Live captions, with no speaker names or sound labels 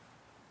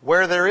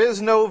Where there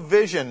is no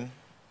vision,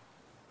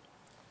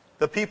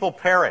 the people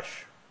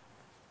perish.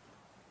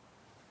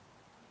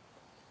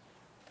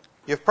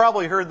 You've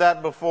probably heard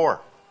that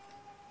before.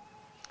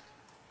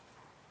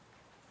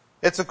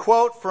 It's a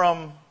quote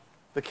from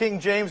the King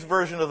James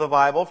Version of the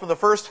Bible, from the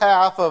first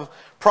half of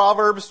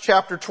Proverbs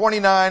chapter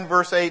 29,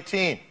 verse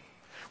 18.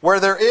 Where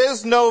there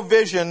is no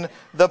vision,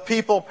 the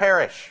people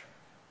perish.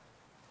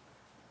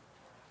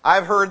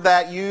 I've heard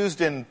that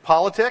used in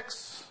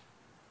politics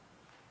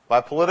by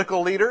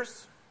political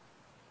leaders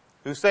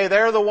who say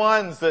they're the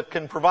ones that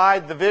can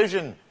provide the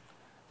vision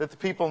that the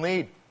people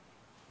need.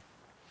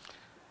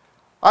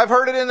 I've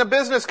heard it in a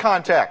business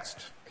context,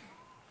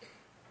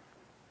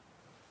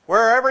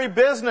 where every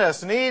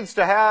business needs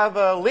to have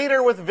a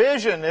leader with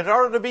vision in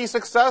order to be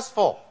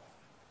successful.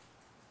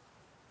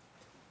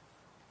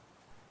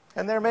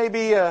 And there may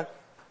be a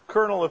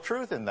kernel of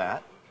truth in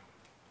that.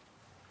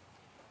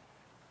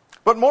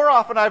 But more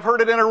often I've heard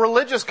it in a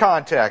religious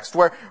context,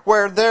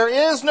 where there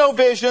is no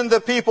vision,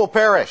 the people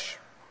perish.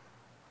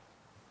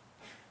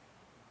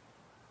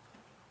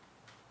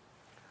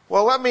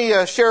 Well, let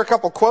me share a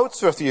couple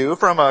quotes with you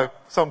from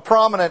some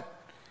prominent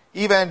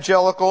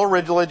evangelical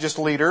religious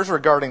leaders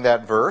regarding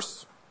that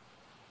verse.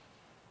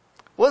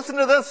 Listen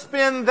to the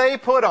spin they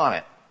put on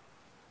it.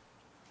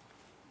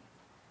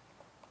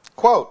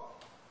 Quote,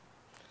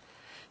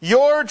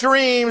 "Your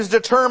dreams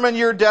determine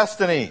your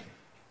destiny.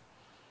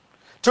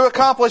 To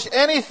accomplish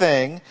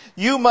anything,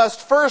 you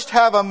must first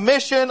have a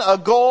mission, a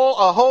goal,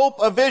 a hope,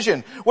 a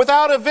vision.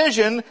 Without a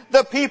vision,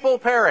 the people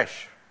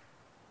perish."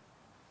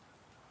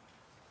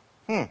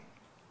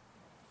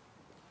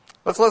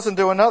 Let's listen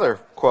to another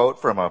quote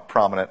from a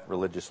prominent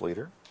religious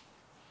leader.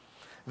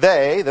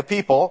 They, the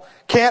people,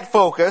 can't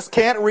focus,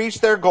 can't reach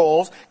their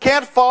goals,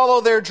 can't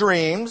follow their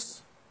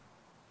dreams.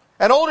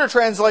 An older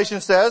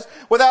translation says,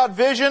 without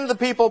vision, the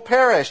people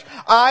perish.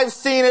 I've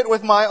seen it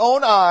with my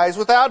own eyes.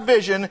 Without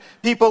vision,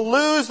 people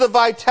lose the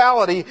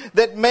vitality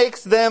that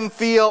makes them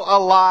feel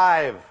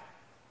alive.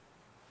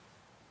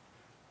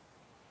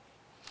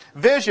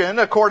 Vision,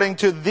 according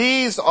to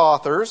these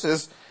authors,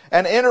 is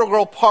an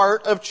integral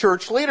part of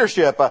church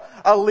leadership.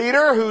 A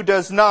leader who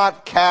does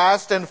not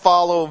cast and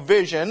follow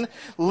vision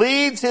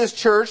leads his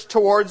church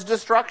towards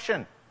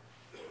destruction.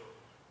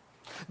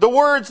 The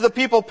words "the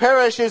people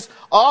perish" is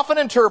often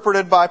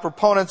interpreted by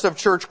proponents of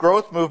church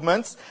growth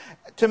movements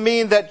to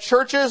mean that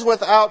churches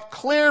without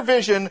clear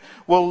vision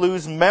will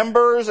lose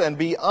members and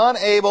be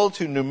unable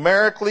to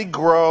numerically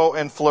grow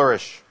and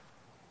flourish.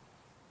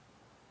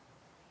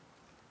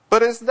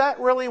 But is that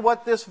really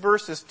what this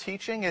verse is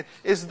teaching?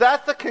 Is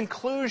that the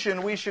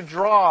conclusion we should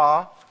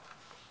draw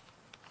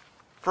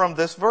from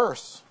this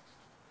verse?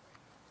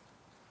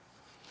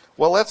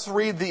 Well, let's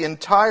read the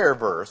entire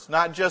verse,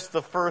 not just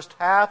the first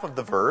half of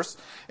the verse.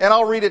 And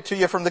I'll read it to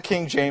you from the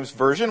King James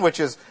Version, which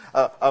is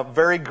a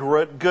very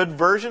good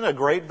version, a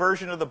great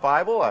version of the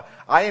Bible.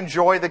 I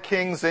enjoy the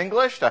King's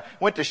English. I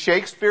went to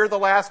Shakespeare the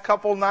last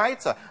couple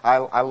nights.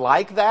 I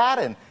like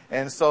that.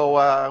 And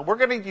so we're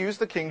going to use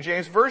the King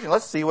James Version.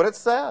 Let's see what it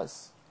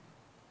says.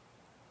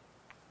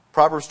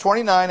 Proverbs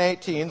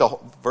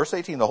 29:18, verse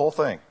 18, the whole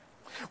thing.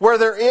 Where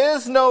there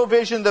is no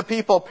vision, the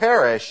people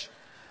perish.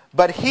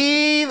 But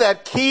he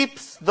that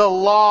keeps the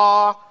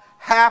law,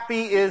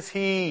 happy is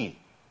he.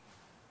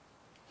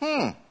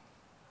 You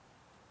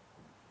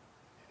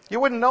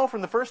wouldn't know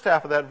from the first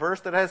half of that verse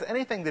that it has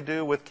anything to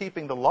do with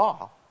keeping the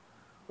law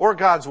or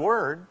God's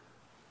Word.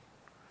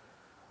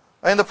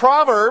 In the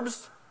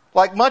Proverbs,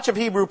 like much of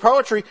Hebrew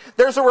poetry,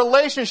 there's a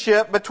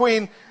relationship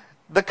between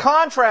the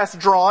contrast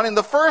drawn in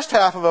the first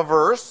half of a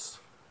verse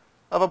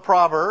of a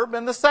proverb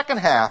and the second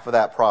half of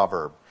that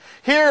proverb.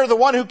 Here, the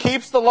one who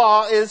keeps the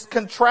law is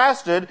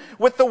contrasted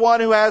with the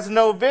one who has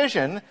no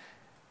vision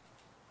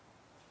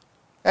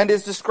and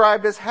is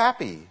described as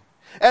happy.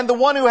 And the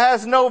one who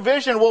has no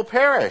vision will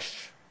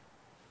perish.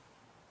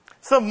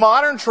 Some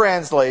modern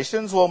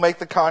translations will make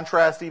the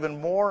contrast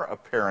even more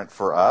apparent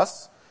for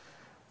us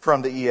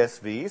from the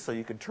ESV, so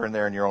you can turn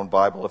there in your own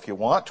Bible if you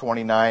want,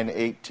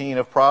 29:18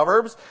 of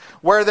Proverbs.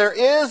 Where there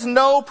is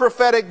no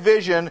prophetic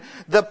vision,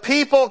 the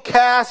people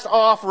cast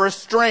off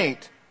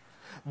restraint.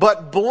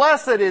 But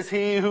blessed is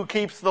he who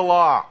keeps the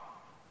law.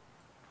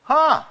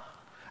 That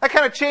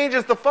kind of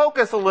changes the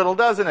focus a little,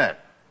 doesn't it?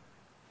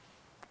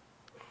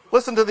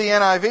 Listen to the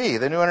NIV,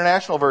 the New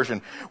International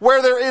Version.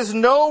 Where there is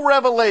no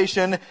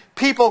revelation,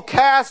 people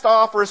cast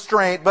off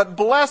restraint, but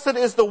blessed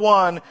is the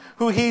one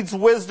who heeds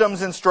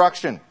wisdom's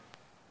instruction.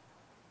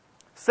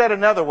 Said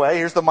another way,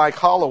 here's the Mike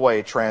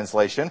Holloway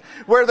translation.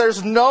 Where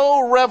there's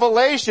no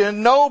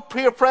revelation, no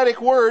prophetic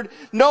word,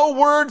 no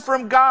word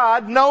from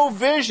God, no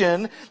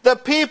vision, the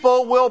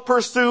people will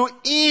pursue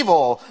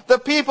evil. The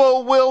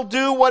people will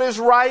do what is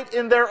right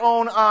in their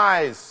own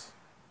eyes.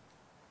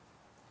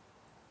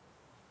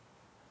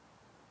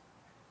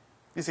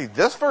 You see,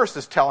 this verse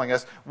is telling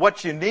us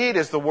what you need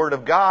is the Word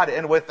of God,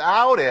 and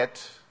without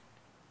it,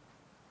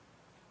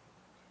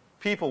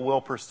 people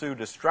will pursue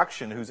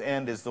destruction whose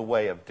end is the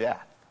way of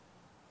death.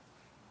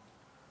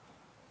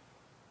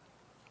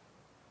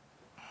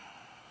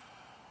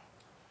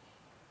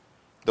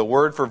 The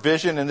word for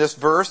vision in this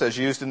verse, as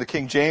used in the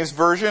King James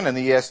Version and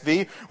the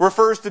ESV,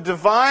 refers to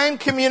divine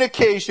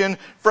communication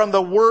from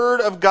the Word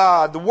of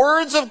God. The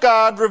words of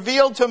God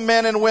revealed to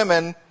men and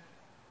women,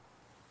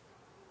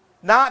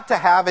 not to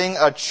having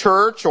a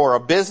church or a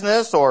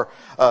business or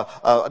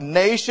a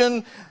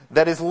nation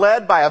that is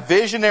led by a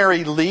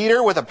visionary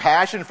leader with a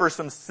passion for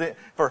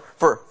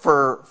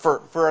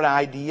an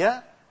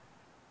idea.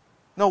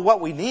 No,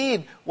 what we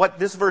need, what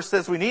this verse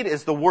says we need,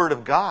 is the Word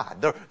of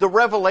God, the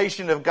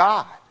revelation of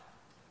God.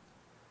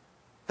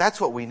 That's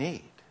what we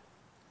need.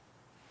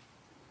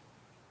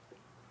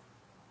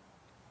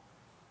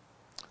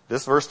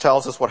 This verse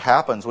tells us what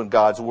happens when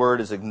God's Word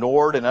is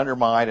ignored and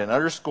undermined, and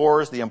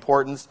underscores the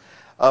importance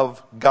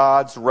of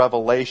God's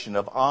revelation,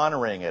 of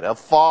honoring it, of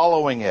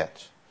following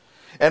it,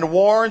 and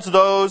warns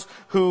those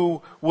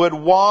who would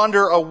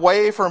wander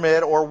away from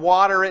it or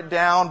water it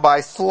down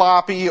by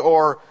sloppy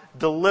or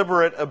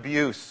deliberate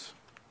abuse.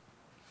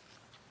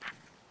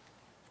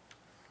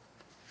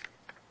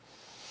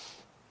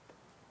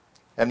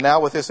 And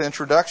now with this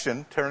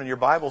introduction, turn in your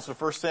Bibles to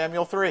 1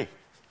 Samuel 3.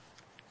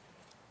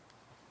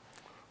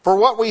 For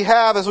what we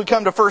have as we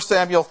come to 1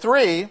 Samuel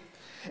 3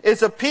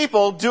 is a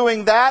people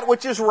doing that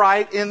which is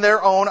right in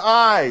their own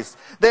eyes.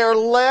 They are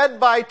led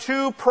by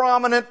two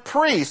prominent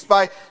priests,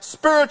 by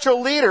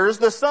spiritual leaders,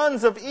 the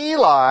sons of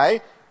Eli,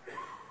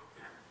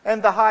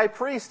 and the high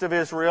priest of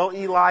Israel,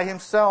 Eli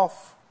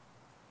himself.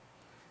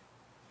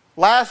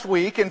 Last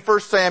week in 1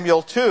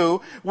 Samuel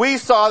 2, we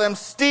saw them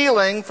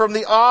stealing from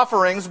the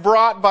offerings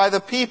brought by the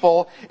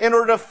people in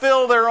order to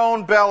fill their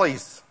own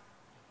bellies.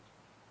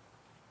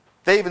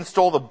 They even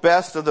stole the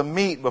best of the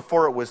meat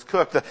before it was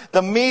cooked,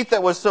 the meat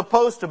that was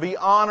supposed to be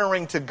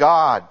honoring to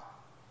God.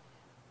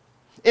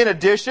 In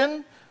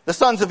addition, the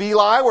sons of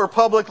Eli were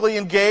publicly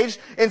engaged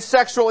in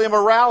sexual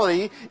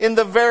immorality in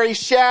the very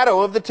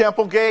shadow of the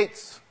temple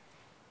gates,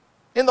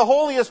 in the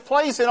holiest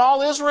place in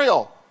all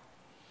Israel.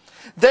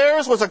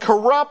 Theirs was a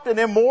corrupt and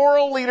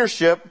immoral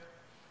leadership,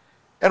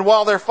 and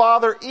while their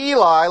father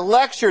Eli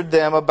lectured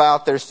them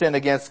about their sin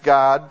against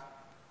God,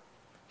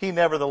 he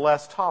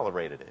nevertheless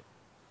tolerated it.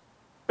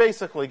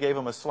 Basically gave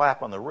them a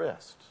slap on the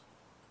wrist.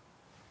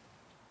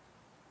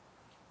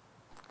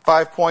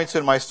 5 points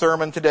in my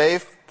sermon today.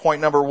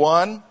 Point number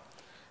 1,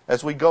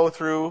 as we go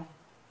through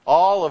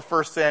all of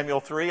 1 Samuel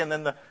 3 and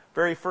then the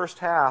very first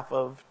half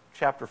of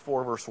chapter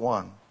 4, verse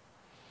 1.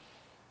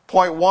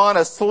 Point 1,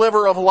 a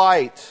sliver of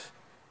light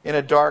in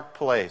a dark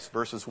place,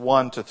 verses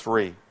 1 to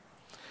 3.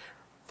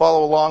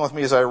 Follow along with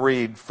me as I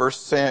read 1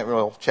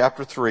 Samuel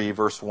chapter 3,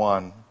 verse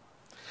 1.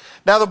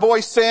 Now the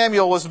boy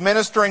Samuel was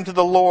ministering to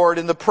the Lord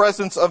in the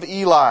presence of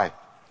Eli.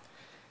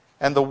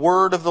 And the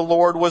word of the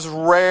Lord was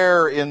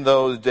rare in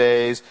those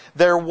days.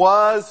 There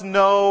was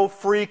no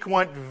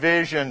frequent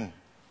vision.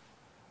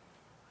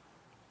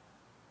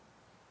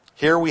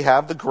 Here we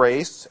have the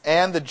grace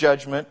and the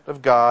judgment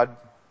of God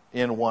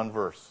in one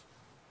verse.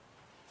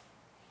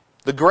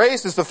 The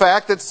grace is the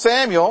fact that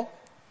Samuel,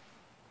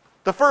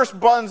 the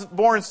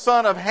firstborn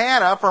son of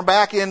Hannah from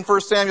back in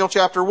 1 Samuel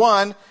chapter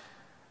 1,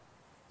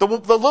 the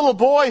little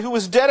boy who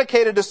was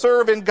dedicated to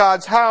serve in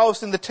God's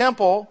house in the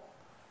temple,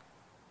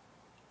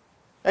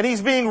 and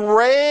he's being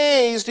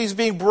raised, he's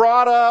being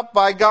brought up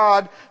by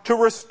God to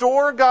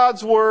restore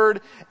God's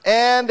word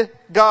and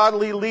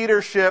godly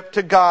leadership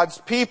to God's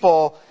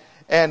people.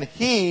 And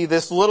he,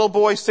 this little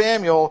boy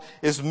Samuel,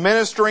 is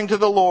ministering to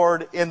the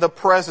Lord in the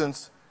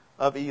presence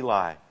of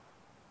Eli.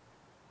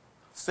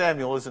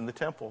 Samuel is in the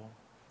temple.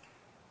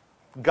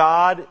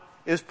 God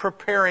is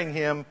preparing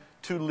him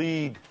to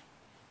lead.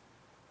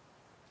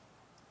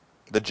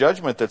 The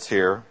judgment that's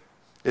here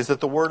is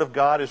that the word of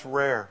God is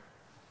rare.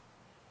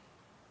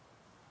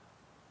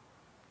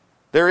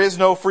 There is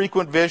no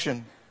frequent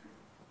vision.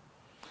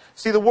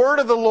 See, the word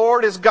of the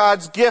Lord is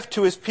God's gift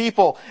to his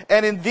people.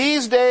 And in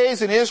these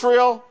days in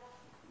Israel,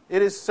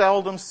 it is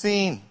seldom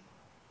seen.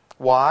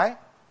 Why?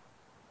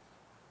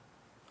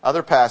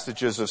 Other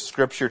passages of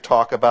Scripture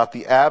talk about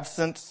the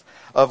absence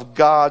of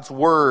God's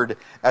word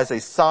as a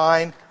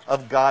sign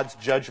of God's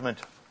judgment.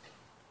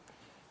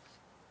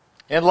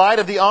 In light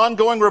of the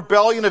ongoing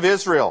rebellion of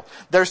Israel,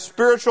 their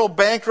spiritual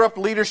bankrupt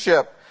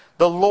leadership,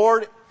 the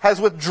Lord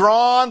has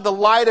withdrawn the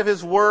light of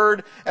his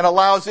word and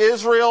allows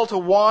Israel to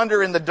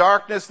wander in the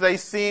darkness they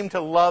seem to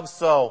love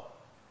so.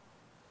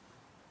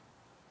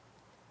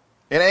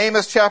 In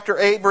Amos chapter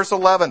 8, verse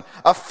 11,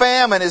 a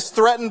famine is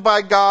threatened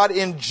by God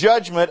in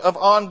judgment of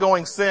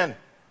ongoing sin.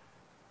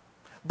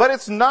 But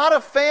it's not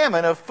a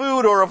famine of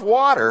food or of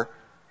water,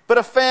 but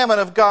a famine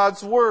of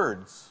God's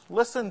words.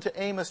 Listen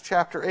to Amos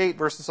chapter 8,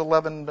 verses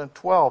 11 and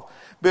 12.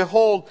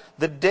 Behold,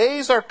 the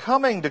days are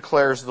coming,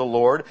 declares the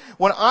Lord,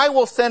 when I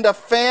will send a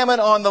famine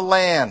on the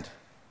land.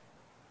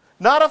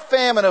 Not a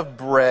famine of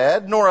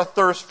bread, nor a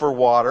thirst for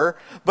water,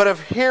 but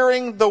of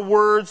hearing the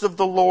words of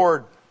the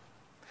Lord.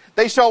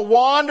 They shall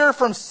wander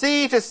from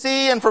sea to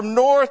sea and from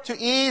north to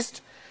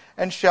east,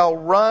 and shall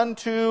run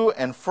to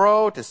and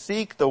fro to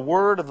seek the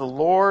word of the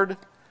Lord,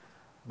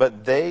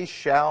 but they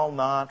shall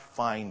not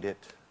find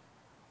it.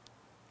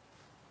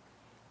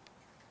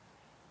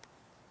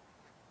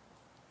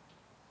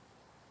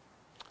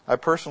 I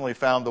personally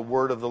found the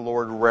word of the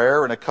Lord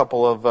rare in a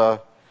couple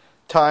of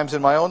times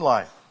in my own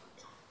life.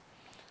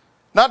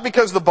 Not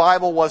because the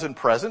Bible wasn't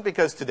present,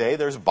 because today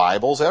there's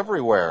Bibles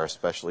everywhere,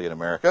 especially in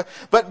America,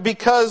 but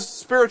because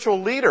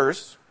spiritual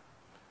leaders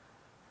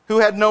who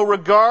had no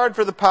regard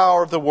for the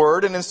power of the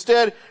Word and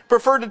instead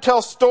preferred to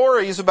tell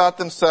stories about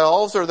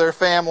themselves or their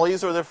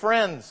families or their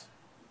friends.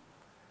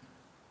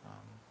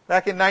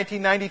 Back in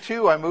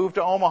 1992, I moved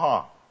to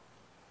Omaha. I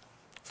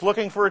was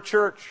looking for a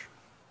church.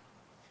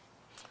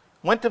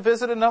 Went to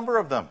visit a number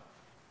of them.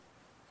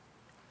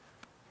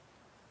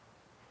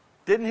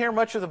 Didn't hear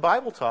much of the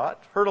Bible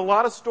taught. Heard a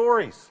lot of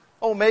stories.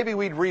 Oh, maybe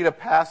we'd read a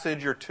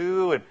passage or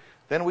two and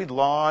then we'd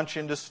launch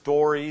into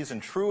stories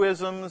and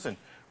truisms and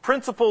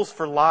principles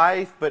for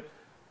life, but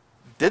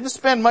didn't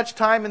spend much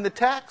time in the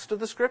text of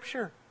the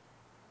Scripture.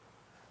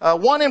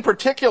 One in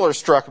particular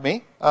struck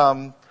me.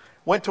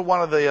 Went to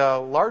one of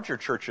the larger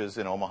churches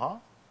in Omaha,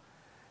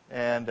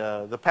 and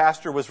the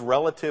pastor was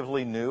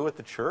relatively new at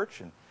the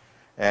church,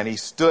 and he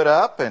stood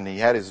up and he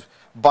had his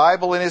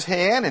Bible in his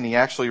hand, and he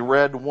actually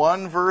read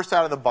one verse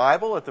out of the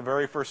Bible at the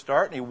very first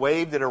start, and he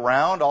waved it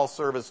around all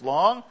service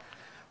long.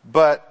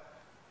 But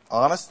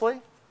honestly,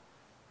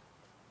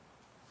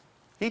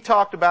 he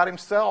talked about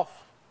himself.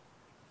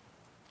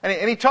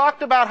 And he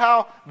talked about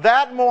how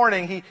that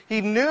morning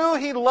he knew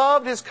he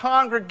loved his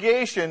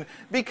congregation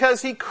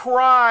because he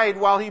cried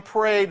while he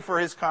prayed for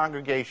his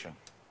congregation.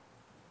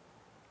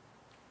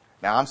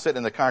 Now, I'm sitting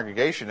in the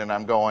congregation and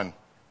I'm going,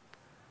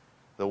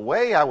 the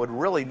way I would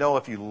really know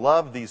if you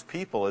love these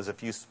people is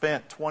if you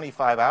spent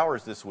 25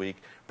 hours this week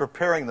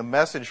preparing the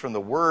message from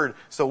the Word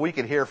so we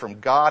could hear from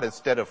God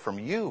instead of from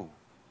you.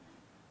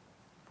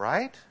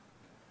 Right?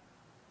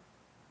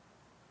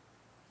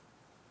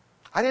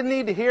 I didn't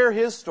need to hear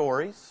his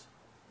stories.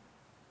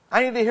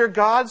 I needed to hear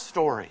God's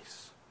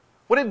stories.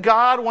 What did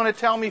God want to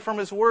tell me from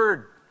His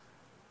Word?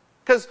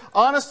 Because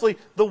honestly,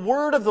 the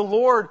Word of the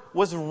Lord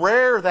was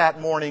rare that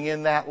morning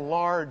in that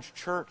large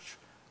church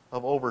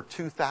of over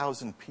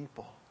 2,000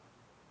 people.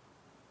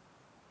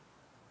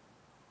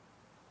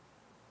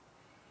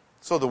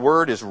 So the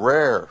Word is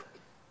rare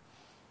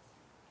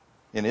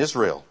in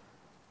Israel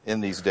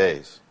in these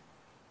days.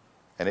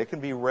 And it can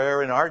be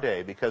rare in our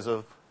day because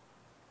of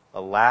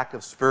a lack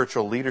of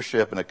spiritual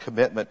leadership and a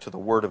commitment to the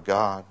Word of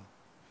God.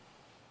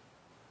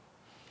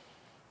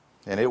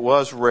 And it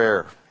was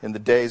rare in the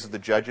days of the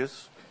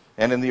Judges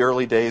and in the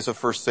early days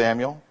of 1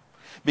 Samuel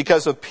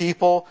because of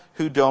people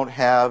who don't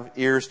have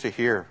ears to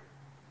hear.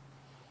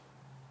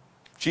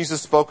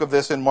 Jesus spoke of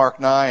this in Mark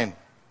 9.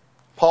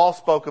 Paul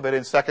spoke of it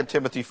in 2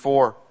 Timothy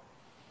 4.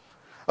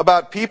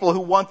 About people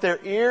who want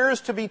their ears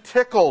to be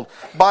tickled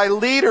by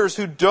leaders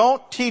who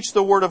don't teach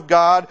the Word of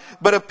God,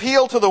 but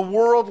appeal to the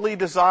worldly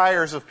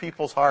desires of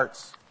people's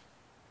hearts.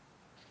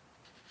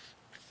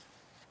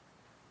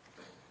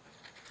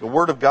 The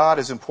Word of God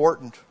is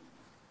important.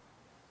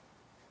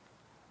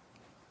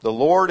 The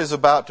Lord is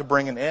about to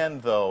bring an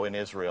end, though, in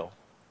Israel,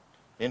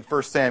 in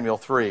 1 Samuel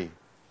 3,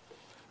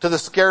 to the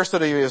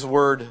scarcity of His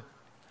Word.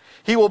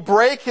 He will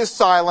break His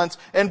silence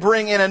and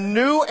bring in a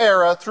new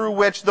era through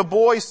which the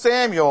boy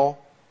Samuel,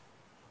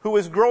 who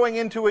is growing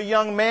into a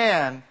young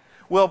man,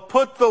 will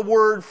put the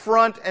Word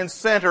front and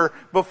center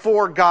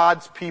before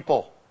God's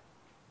people.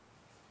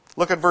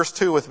 Look at verse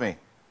 2 with me.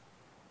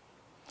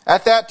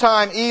 At that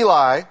time,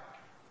 Eli,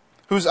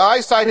 whose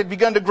eyesight had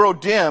begun to grow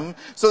dim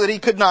so that he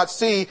could not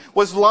see,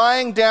 was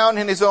lying down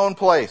in his own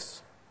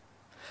place.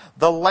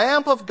 The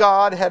lamp of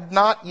God had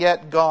not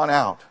yet gone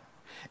out,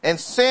 and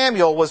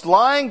Samuel was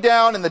lying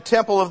down in the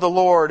temple of the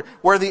Lord,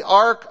 where the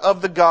ark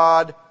of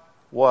God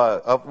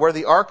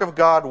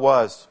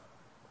was.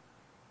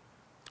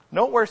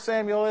 Note where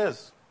Samuel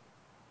is.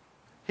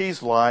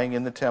 He's lying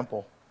in the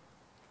temple.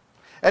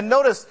 And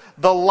notice,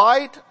 the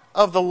light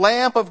of the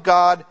lamp of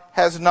God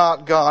has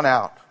not gone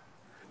out.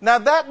 Now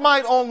that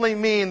might only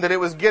mean that it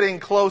was getting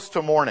close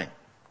to morning.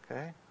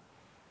 Okay?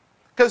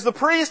 Because the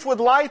priest would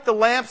light the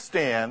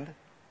lampstand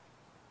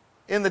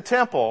in the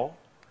temple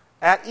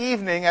at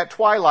evening, at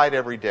twilight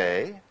every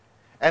day,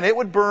 and it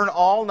would burn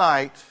all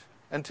night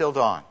until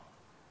dawn.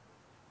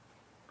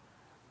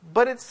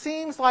 But it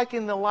seems like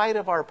in the light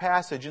of our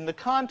passage, in the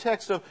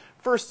context of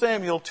 1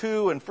 Samuel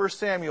 2 and 1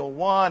 Samuel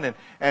 1,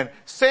 and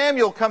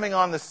Samuel coming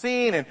on the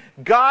scene, and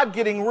God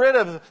getting rid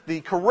of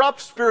the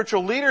corrupt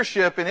spiritual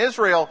leadership in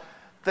Israel,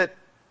 that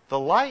the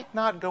light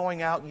not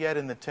going out yet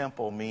in the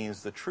temple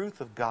means the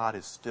truth of God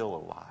is still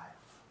alive.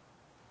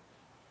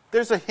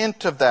 There's a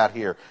hint of that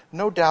here,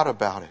 no doubt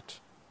about it.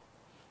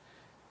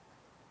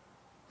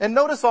 And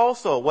notice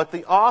also what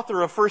the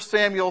author of 1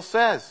 Samuel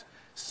says.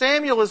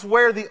 Samuel is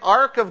where the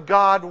ark of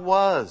God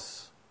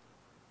was.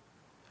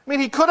 I mean,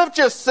 he could have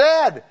just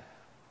said,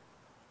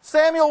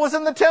 Samuel was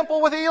in the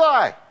temple with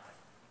Eli.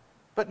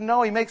 But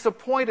no, he makes a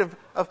point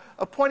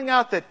of pointing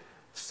out that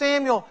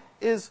Samuel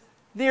is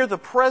near the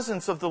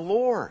presence of the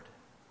Lord.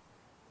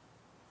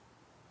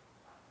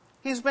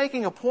 He's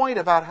making a point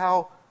about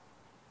how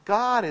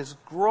God is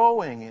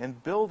growing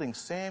and building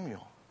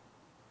Samuel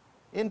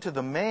into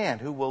the man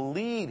who will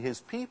lead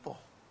His people.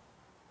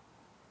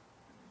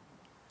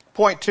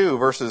 Point 2,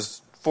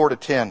 verses 4 to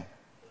 10.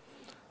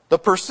 The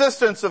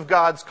persistence of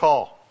God's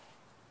call.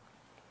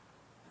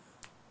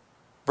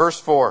 Verse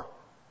 4.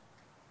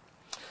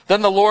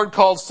 Then the Lord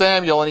called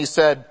Samuel and he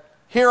said,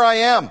 "Here I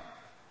am,"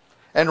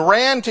 and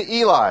ran to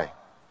Eli.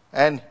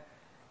 And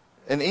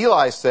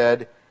Eli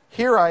said,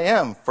 "Here I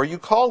am, for you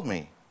called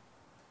me."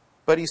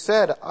 But he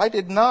said, "I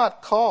did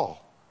not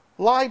call.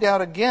 Lie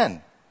down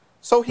again."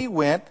 So he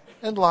went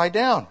and lay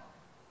down.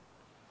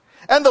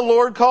 And the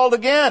Lord called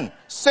again,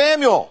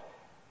 "Samuel."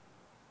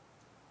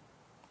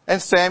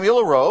 And Samuel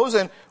arose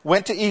and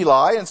went to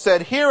Eli and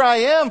said, "Here I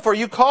am, for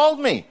you called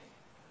me."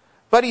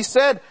 But he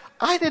said,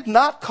 "I did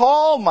not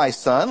call, my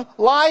son.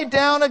 Lie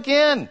down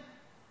again."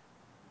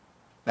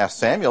 Now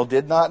Samuel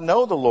did not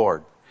know the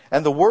Lord,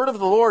 and the word of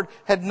the Lord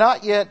had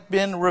not yet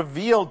been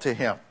revealed to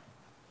him.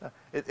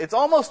 It's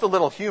almost a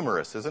little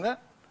humorous, isn't it?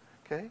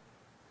 Okay.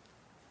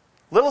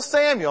 Little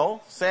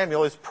Samuel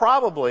is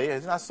probably,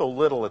 he's not so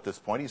little at this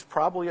point, he's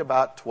probably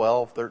about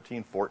 12,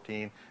 13,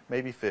 14,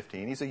 maybe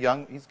 15. He's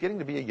getting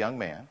to be a young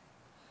man.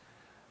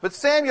 But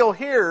Samuel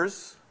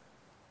hears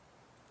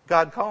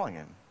God calling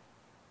him.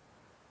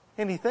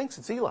 And he thinks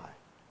it's Eli.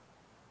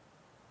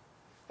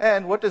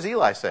 And what does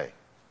Eli say?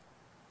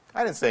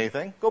 "I didn't say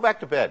anything. Go back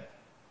to bed."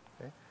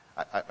 Okay?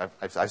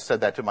 I've said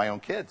that to my own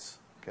kids.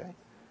 Okay?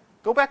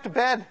 Go back to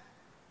bed.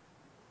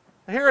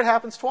 And here it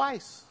happens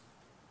twice.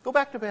 Go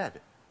back to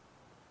bed.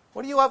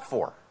 What are you up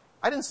for?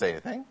 I didn't say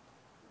anything.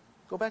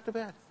 Go back to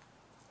bed.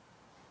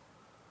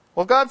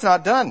 Well, God's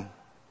not done.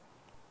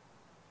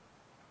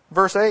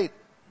 Verse 8.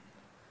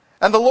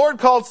 And the Lord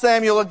called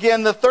Samuel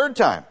again the third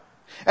time.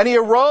 And he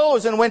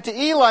arose and went to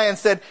Eli and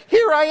said,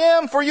 "Here I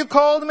am, for you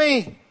called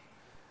me."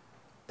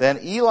 Then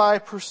Eli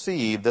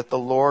perceived that the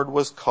Lord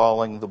was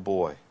calling the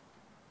boy.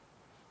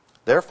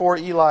 Therefore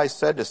Eli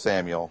said to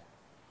Samuel,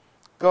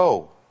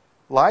 "Go,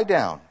 lie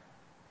down,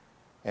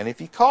 and if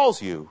he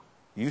calls you,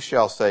 you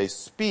shall say,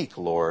 'Speak,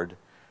 Lord,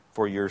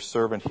 for your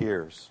servant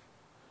hears.'"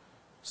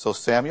 So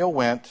Samuel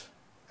went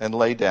and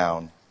lay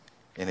down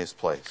in his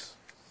place.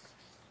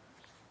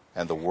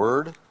 And the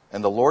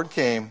Lord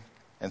came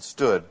and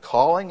stood,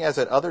 calling as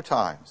at other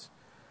times,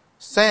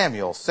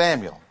 "Samuel,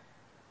 Samuel."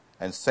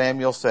 And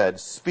Samuel said,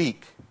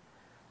 "Speak,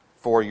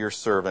 for your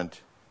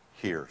servant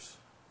hears."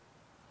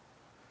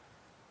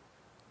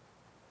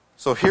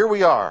 So here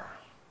we are,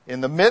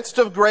 in the midst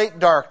of great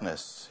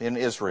darkness in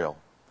Israel.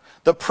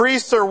 The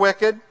priests are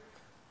wicked.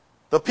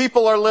 The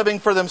people are living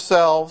for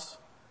themselves.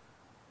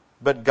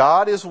 But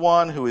God is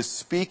one who is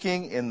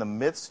speaking in the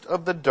midst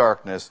of the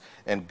darkness,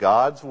 and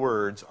God's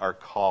words are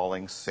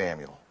calling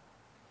Samuel.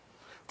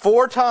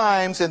 4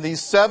 times in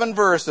these 7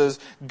 verses,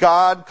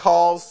 God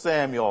calls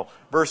Samuel.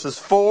 Verses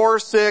 4,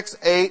 6,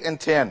 8, and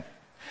 10.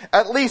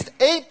 At least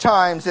 8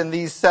 times in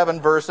these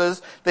 7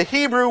 verses, the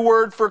Hebrew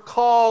word for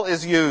call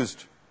is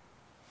used.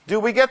 Do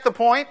we get the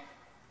point?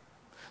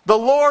 The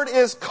Lord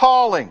is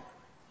calling.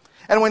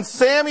 And when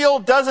Samuel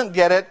doesn't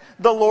get it,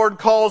 the Lord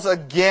calls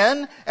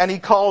again, and he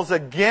calls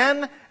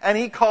again, and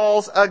he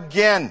calls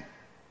again.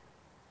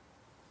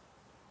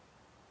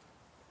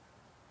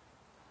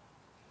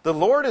 The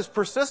Lord is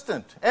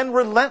persistent and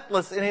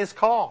relentless in his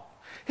call.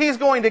 He's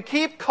going to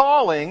keep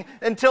calling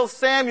until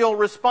Samuel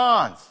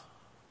responds.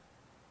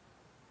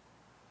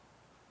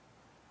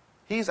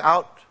 He's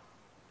out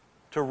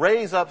to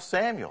raise up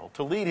Samuel,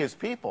 to lead his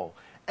people,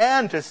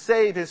 and to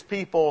save his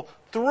people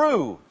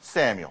through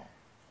Samuel.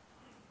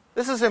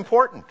 This is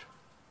important.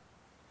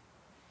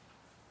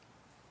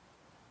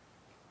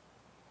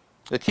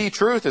 The key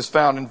truth is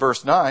found in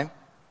verse 9.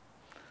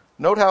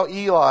 Note how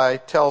Eli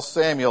tells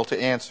Samuel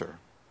to answer.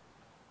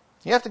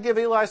 You have to give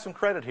Eli some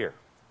credit here.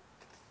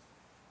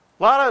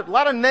 A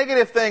lot of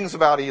negative things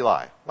about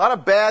Eli. A lot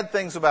of bad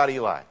things about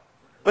Eli.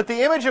 But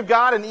the image of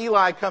God in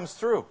Eli comes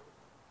through.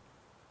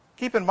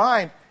 Keep in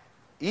mind,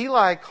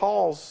 Eli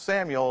calls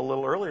Samuel a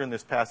little earlier in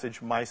this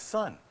passage, "my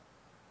son."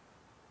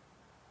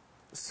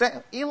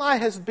 Eli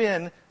has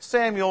been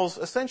Samuel's,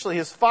 essentially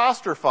his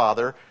foster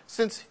father,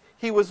 since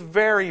he was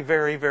very,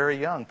 very, very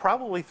young,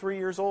 probably 3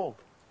 years old.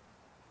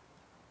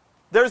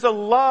 There's a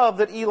love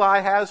that Eli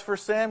has for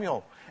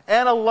Samuel,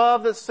 and a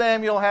love that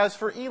Samuel has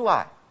for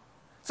Eli.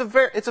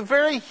 It's a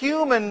very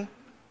human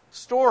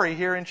story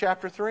here in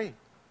chapter 3.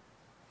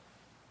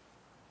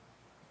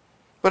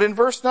 But in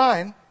verse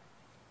 9,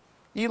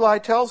 Eli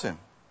tells him,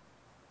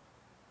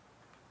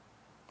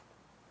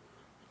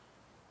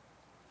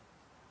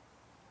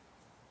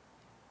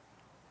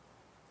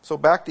 so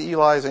back to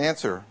Eli's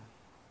answer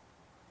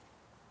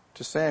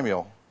to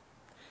Samuel.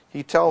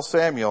 He tells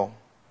Samuel,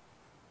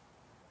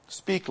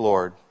 "Speak,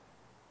 Lord,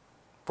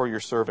 for your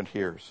servant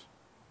hears."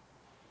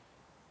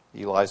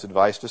 Eli's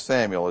advice to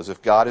Samuel is,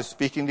 if God is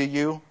speaking to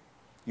you,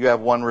 you have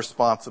one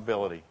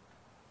responsibility,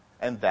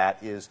 and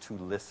that is to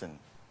listen.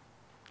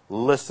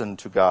 Listen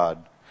to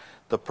God.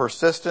 The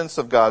persistence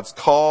of God's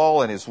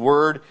call and his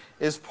word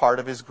is part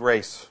of his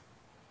grace.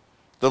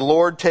 The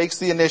Lord takes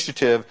the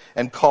initiative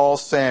and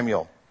calls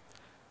Samuel.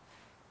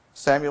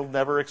 Samuel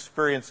never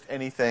experienced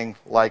anything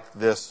like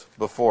this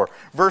before.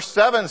 Verse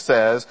 7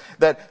 says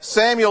that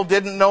Samuel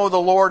didn't know the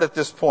Lord at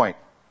this point.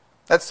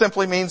 That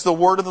simply means the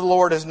word of the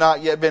Lord has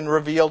not yet been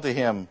revealed to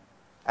him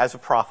as a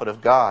prophet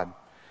of God.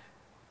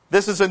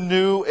 This is a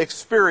new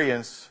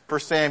experience for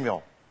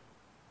Samuel.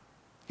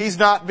 He's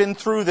not been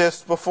through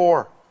this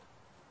before,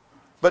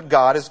 but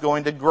God is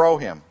going to grow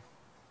him.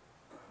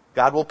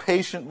 God will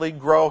patiently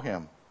grow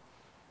him,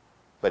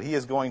 but he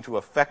is going to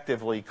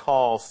effectively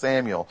call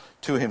Samuel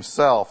to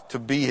himself to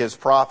be his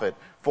prophet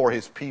for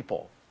his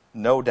people.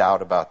 No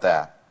doubt about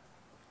that.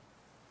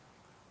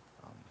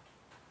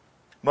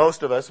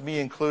 Most of us, me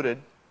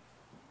included,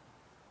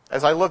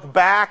 as I look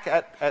back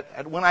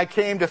at when I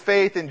came to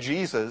faith in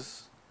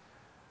Jesus,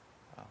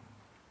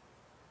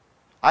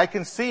 I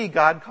can see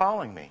God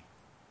calling me.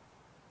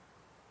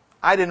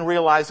 I didn't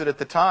realize it at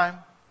the time.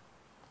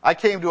 I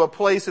came to a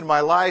place in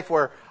my life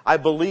where I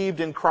believed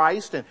in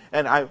Christ,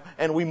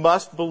 and we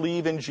must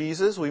believe in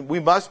Jesus. We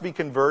must be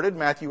converted,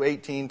 Matthew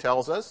 18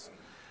 tells us.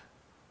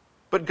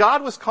 But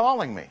God was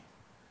calling me.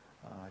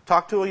 I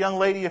talked to a young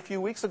lady a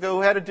few weeks ago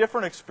who had a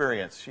different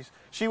experience.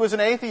 She was an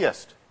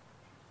atheist.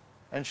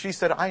 And she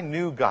said, I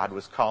knew God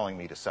was calling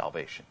me to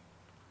salvation.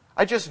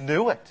 I just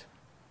knew it.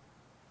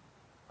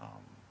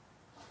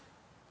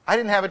 I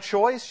didn't have a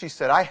choice, she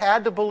said. I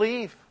had to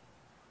believe.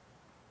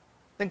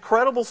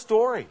 Incredible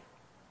story.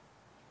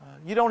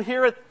 You don't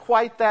hear it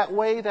quite that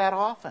way that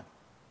often.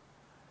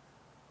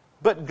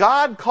 But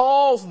God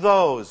calls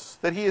those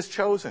that he has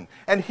chosen.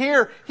 And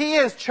here, he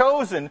has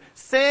chosen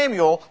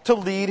Samuel to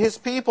lead his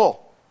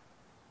people.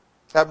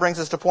 That brings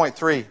us to point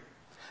 3.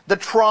 The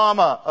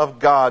trauma of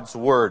God's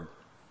word.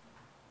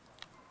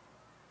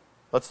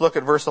 Let's look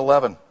at verse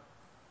 11.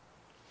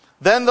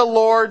 Then the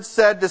Lord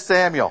said to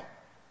Samuel,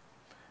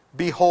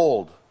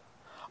 Behold,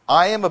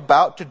 I am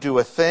about to do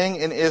a thing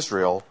in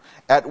Israel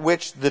at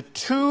which the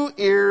 2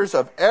 ears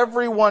of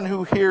everyone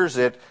who hears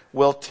it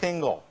will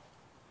tingle.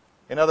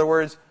 In other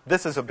words,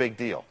 this is a big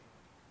deal.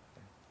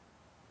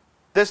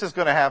 This is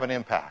going to have an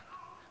impact.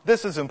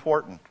 This is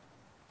important.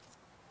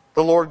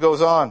 The Lord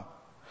goes on.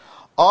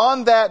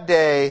 On that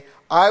day,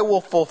 I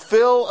will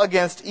fulfill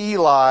against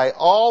Eli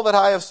all that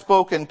I have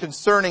spoken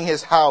concerning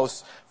his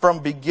house from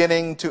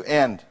beginning to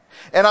end.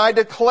 And I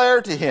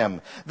declare to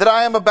him that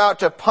I am about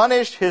to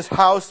punish his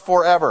house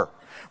forever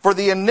for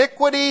the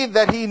iniquity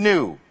that he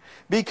knew,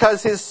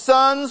 because his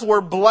sons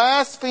were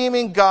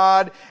blaspheming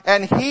God,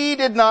 and he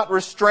did not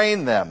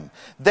restrain them.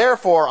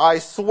 Therefore I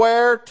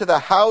swear to the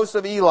house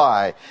of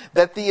Eli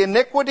that the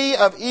iniquity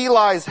of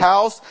Eli's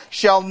house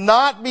shall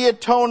not be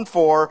atoned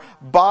for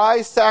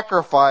by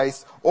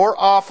sacrifice or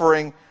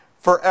offering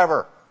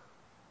forever.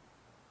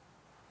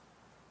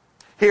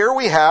 Here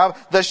we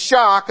have the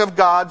shock of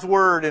God's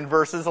word in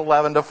verses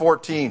 11 to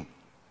 14.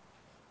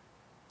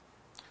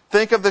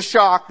 Think of the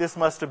shock this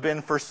must have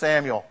been for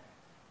Samuel.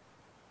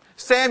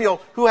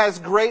 Samuel, who has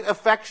great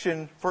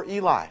affection for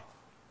Eli.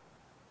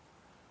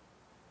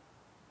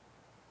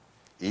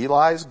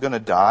 Eli's going to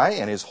die,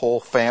 and his whole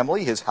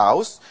family, his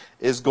house,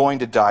 is going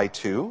to die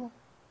too.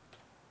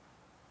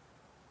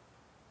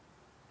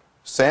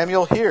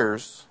 Samuel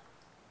hears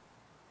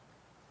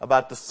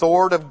about the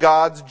sword of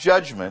God's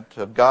judgment,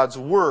 of God's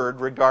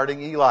word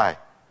regarding Eli.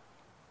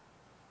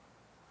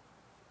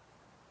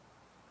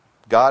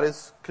 God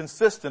is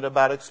consistent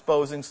about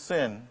exposing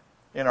sin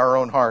in our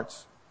own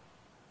hearts.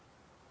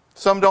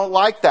 Some don't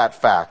like that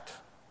fact.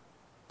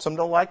 Some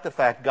don't like the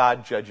fact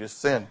God judges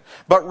sin.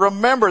 But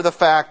remember the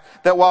fact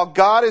that while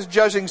God is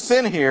judging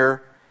sin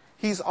here,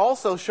 he's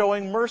also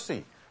showing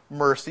mercy.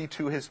 Mercy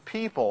to his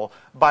people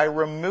by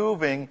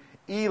removing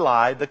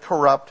Eli, the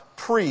corrupt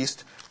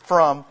priest,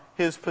 from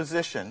his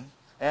position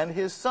and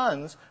his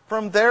sons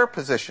from their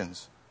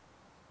positions.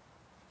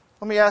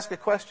 Let me ask a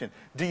question.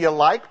 Do you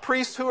like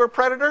priests who are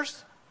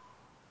predators?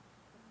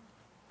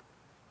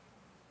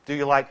 Do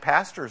you like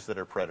pastors that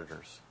are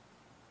predators?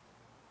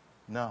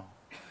 No.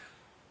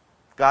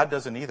 God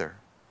doesn't either.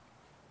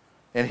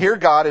 And here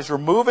God is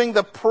removing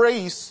the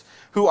priests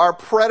who are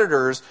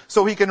predators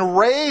so he can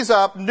raise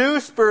up new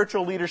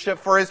spiritual leadership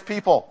for his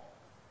people.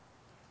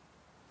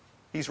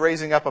 He's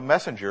raising up a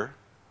messenger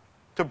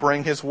to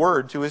bring his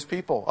word to his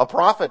people, a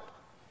prophet.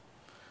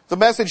 The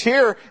message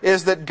here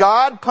is that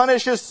God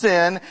punishes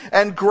sin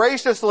and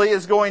graciously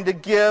is going to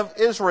give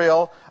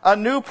Israel a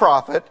new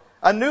prophet,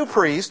 a new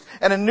priest,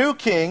 and a new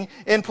king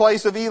in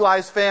place of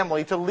Eli's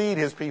family to lead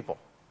his people.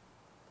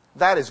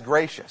 That is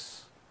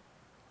gracious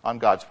on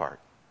God's part.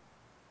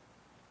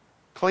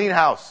 Clean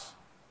house.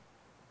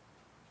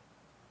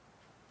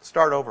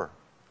 Start over.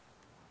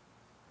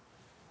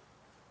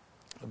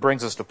 It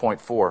brings us to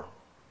point 4.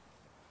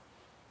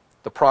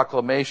 The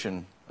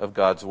proclamation of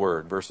God's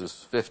word,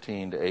 verses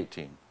 15 to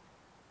 18.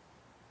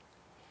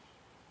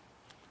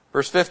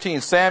 Verse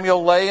 15,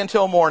 Samuel lay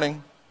until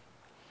morning.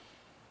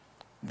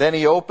 Then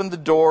he opened the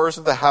doors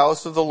of the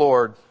house of the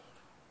Lord,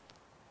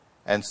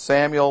 and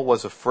Samuel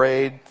was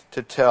afraid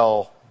to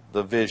tell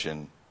the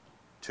vision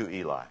to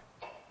Eli.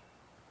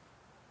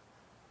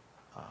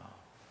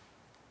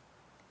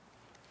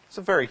 It's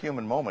a very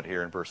human moment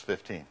here in verse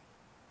 15.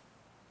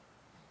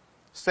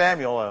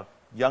 Samuel, a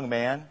young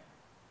man,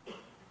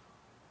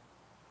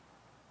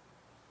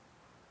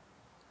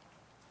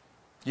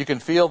 You can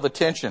feel the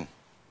tension.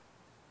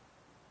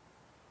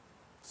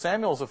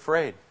 Samuel's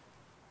afraid.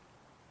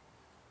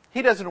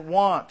 He doesn't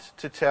want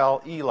to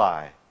tell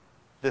Eli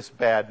this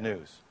bad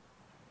news.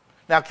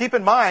 Now keep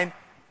in mind,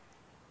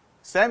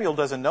 Samuel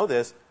doesn't know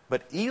this,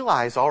 but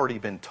Eli's already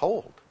been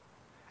told.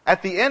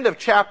 At the end of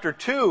chapter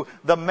 2,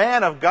 the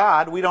man of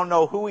God, we don't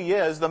know who he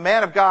is, the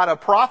man of God, a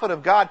prophet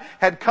of God,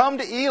 had come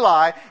to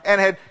Eli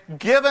and had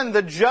given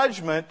the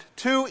judgment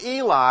to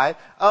Eli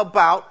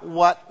about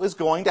what was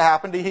going to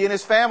happen to he and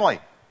his family.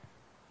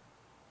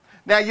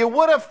 Now, you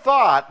would have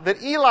thought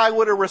that Eli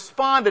would have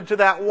responded to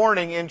that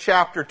warning in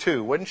chapter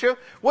 2, wouldn't you?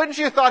 Wouldn't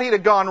you have thought he'd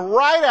have gone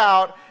right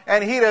out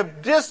and he'd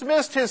have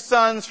dismissed his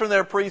sons from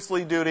their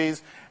priestly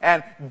duties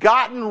and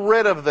gotten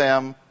rid of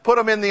them, put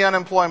them in the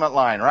unemployment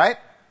line, right?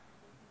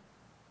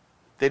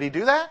 Did he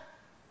do that?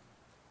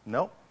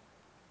 Nope.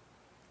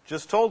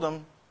 Just told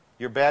them,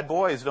 you're bad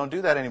boys, don't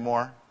do that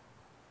anymore,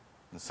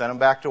 and sent them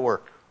back to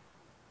work.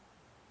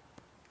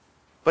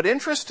 But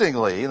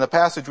interestingly, in the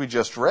passage we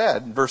just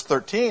read, in verse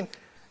 13,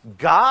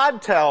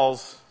 God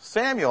tells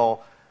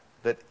Samuel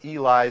that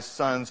Eli's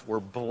sons were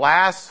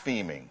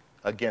blaspheming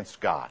against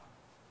God.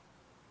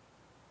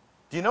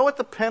 Do you know what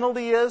the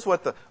penalty is?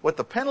 What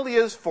the penalty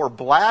is for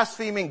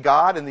blaspheming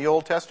God in the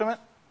Old Testament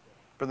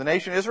for the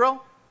nation of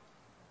Israel?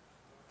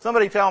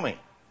 Somebody tell me.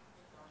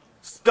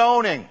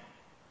 Stoning.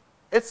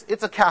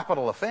 It's a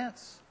capital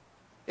offense.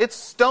 It's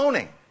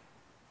stoning.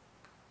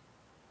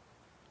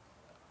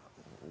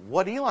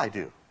 What'd Eli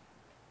do?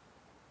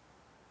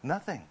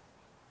 Nothing.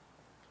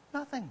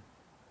 Nothing.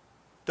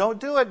 Don't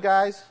do it,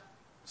 guys.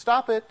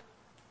 Stop it.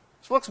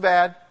 This looks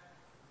bad.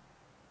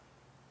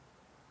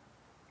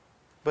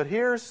 But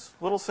here's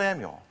little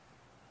Samuel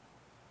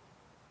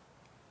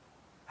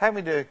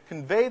having to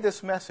convey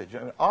this message. I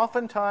mean,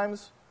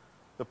 oftentimes,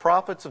 the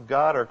prophets of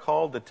God are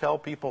called to tell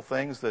people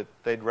things that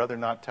they'd rather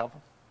not tell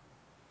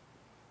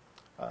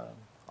them.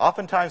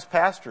 Oftentimes,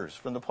 pastors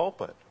from the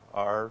pulpit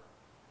are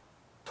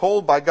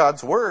told by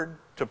God's word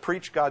to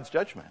preach God's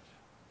judgment.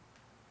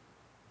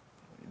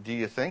 Do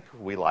you think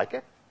we like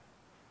it?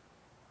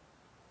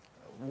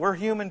 We're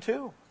human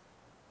too.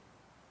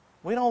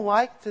 We don't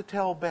like to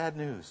tell bad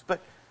news,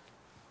 but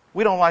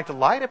we don't like to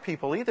lie to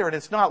people either, and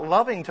it's not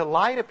loving to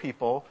lie to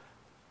people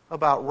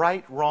about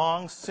right,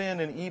 wrong, sin,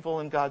 and evil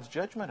and God's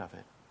judgment of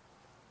it.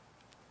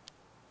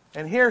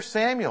 And here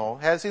Samuel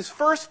has his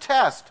first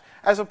test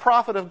as a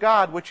prophet of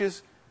God, which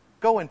is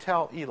go and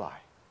tell Eli.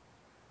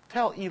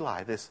 Tell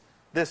Eli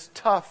this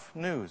tough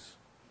news.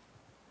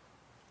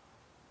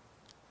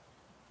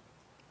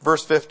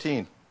 Verse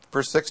 16,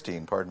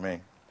 pardon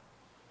me.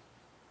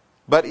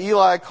 But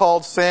Eli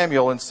called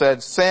Samuel and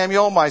said,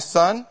 Samuel, my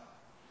son.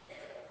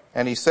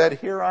 And he said,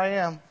 here I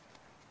am.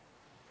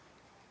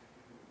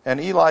 And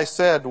Eli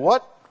said,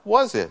 what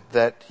was it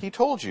that he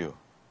told you?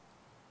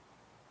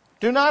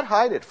 Do not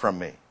hide it from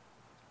me.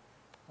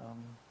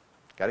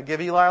 Got to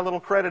give Eli a little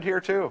credit here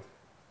too.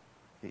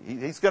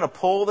 He's going to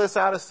pull this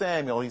out of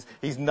Samuel.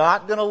 He's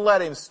not going to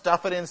let him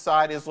stuff it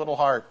inside his little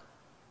heart.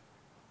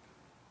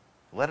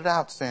 Let it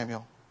out,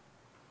 Samuel.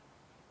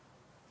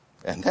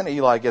 And then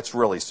Eli gets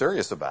really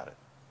serious about it.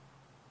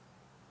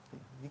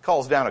 He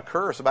calls down a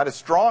curse about as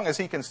strong as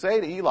he can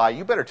say to Eli,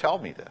 you better tell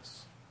me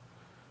this.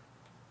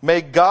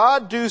 May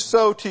God do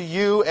so to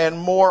you and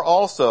more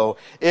also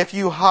if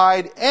you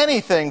hide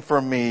anything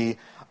from me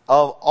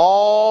of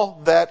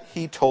all that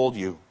he told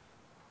you.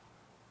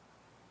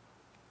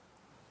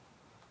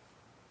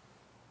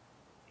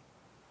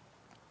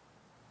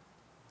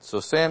 So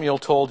Samuel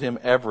told him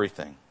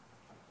everything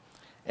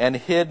and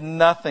hid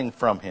nothing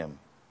from him.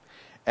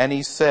 And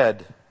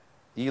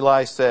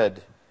Eli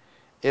said,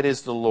 it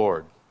is the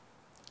Lord.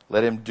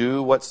 Let him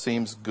do what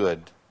seems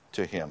good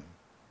to him.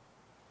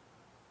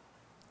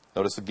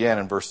 Notice again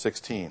in verse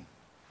 16,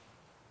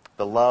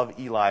 the love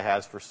Eli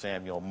has for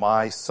Samuel,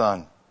 my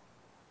son.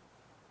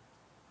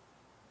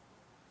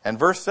 And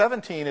verse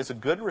 17 is a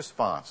good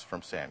response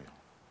from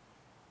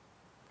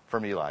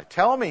Eli.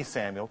 Tell me,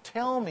 Samuel,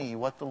 tell me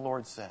what the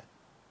Lord said.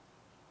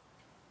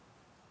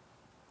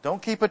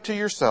 Don't keep it to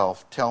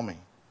yourself. Tell me.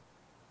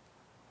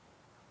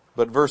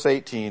 But verse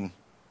 18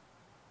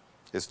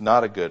 is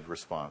not a good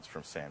response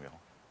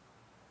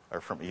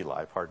from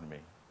Eli, pardon me.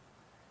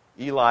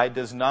 Eli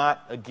does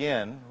not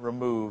again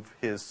remove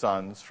his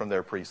sons from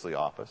their priestly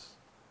office.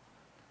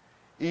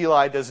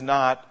 Eli does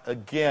not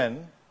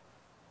again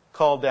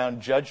call down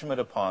judgment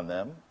upon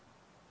them.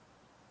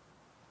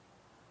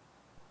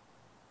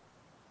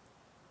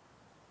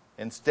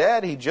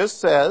 Instead, he just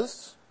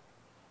says,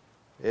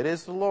 it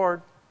is the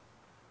Lord.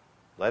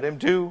 Let him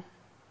do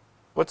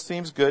what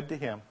seems good to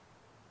him.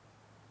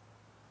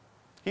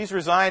 He's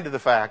resigned to the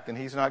fact that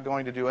he's not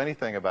going to do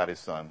anything about his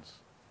sons.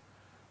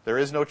 There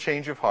is no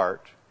change of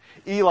heart.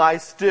 Eli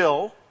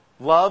still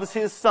loves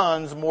his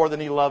sons more than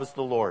he loves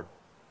the Lord.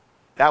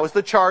 That was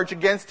the charge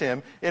against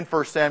him in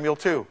 1 Samuel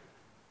 2.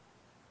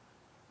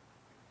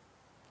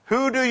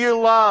 Who do you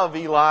love,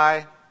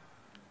 Eli?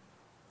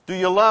 Do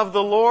you love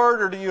the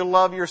Lord or do you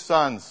love your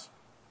sons?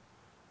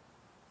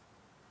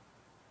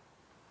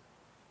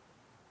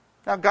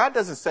 Now, God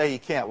doesn't say He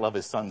can't love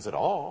His sons at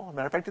all. As a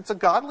matter of fact, it's a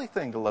godly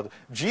thing to love them.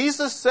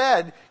 Jesus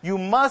said, you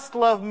must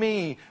love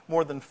me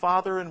more than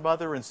father and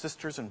mother and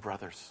sisters and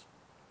brothers.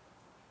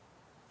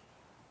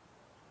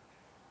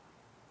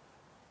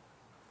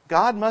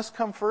 God must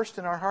come first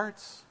in our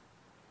hearts.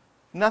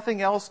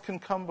 Nothing else can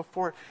come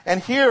before it.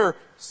 And here,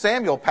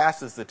 Samuel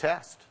passes the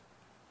test.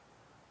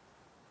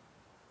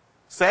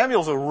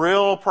 Samuel's a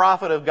real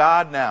prophet of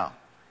God now.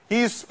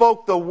 He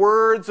spoke the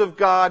words of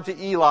God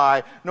to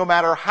Eli, no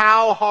matter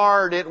how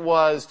hard it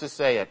was to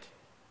say it.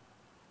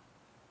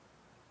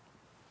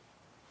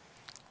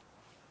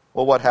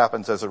 Well, what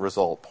happens as a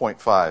result?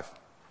 Point 5.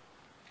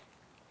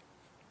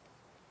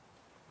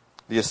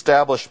 The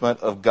establishment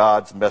of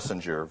God's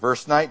messenger.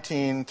 Verse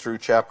 19 through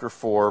chapter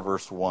 4,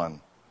 verse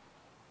 1.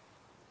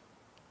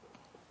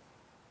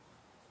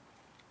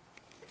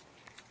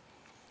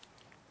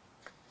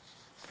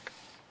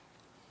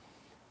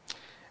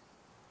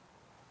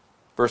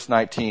 Verse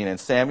 19, and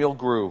Samuel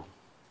grew,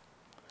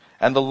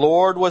 and the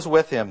Lord was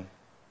with him,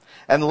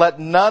 and let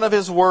none of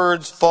his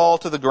words fall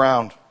to the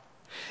ground.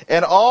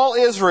 And all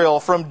Israel,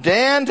 from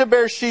Dan to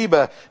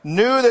Beersheba,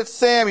 knew that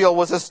Samuel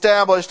was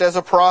established as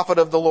a prophet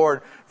of the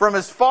Lord. From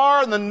as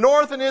far in the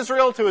north in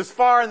Israel to as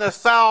far in the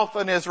south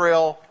in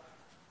Israel,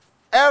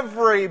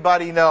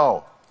 everybody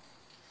know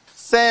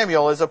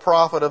Samuel is a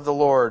prophet of the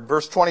Lord.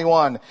 Verse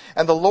 21,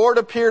 and the Lord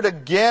appeared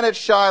again at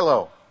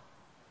Shiloh.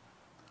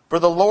 For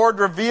the Lord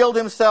revealed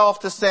Himself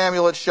to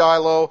Samuel at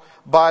Shiloh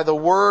by the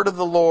word of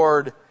the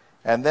Lord.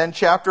 And then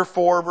chapter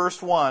 4, verse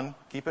 1.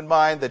 Keep in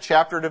mind the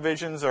chapter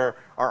divisions are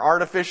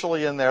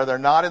artificially in there. They're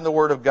not in the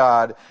Word of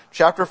God.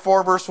 Chapter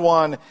 4, verse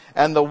 1.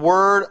 And the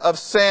word of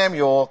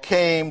Samuel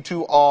came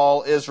to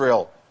all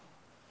Israel.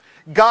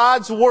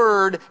 God's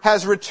word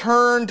has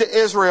returned to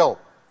Israel.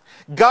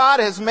 God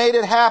has made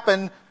it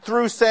happen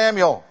through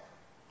Samuel.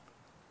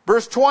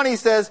 Verse 20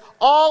 says,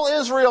 all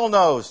Israel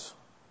knows.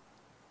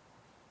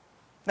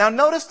 Now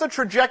notice the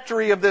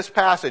trajectory of this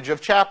passage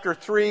of chapter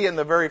 3 and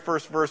the very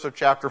first verse of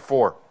chapter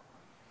 4.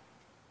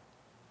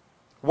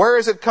 Where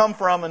has it come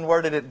from and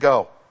where did it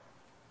go?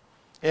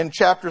 In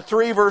chapter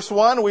 3 verse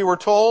 1 we were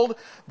told,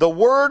 the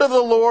word of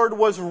the Lord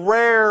was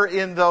rare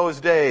in those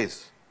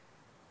days.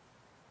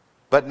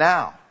 But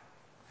now,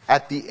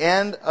 at the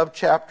end of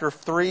chapter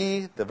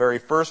 3, the very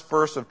first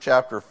verse of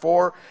chapter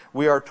 4,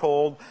 we are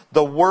told,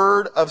 the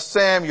word of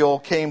Samuel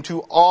came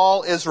to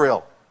all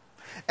Israel.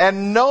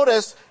 And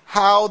notice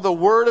how the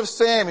word of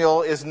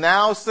Samuel is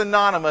now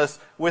synonymous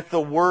with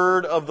the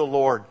word of the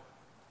Lord.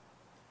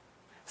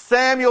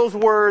 Samuel's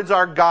words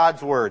are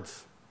God's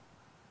words.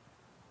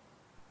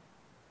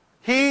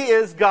 He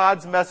is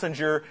God's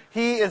messenger.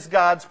 He is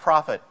God's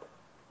prophet.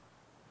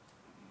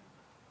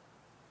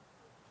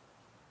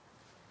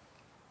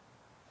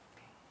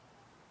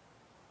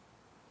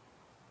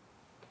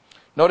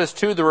 Notice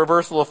too the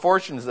reversal of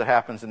fortunes that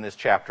happens in this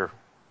chapter.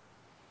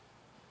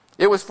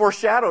 It was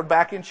foreshadowed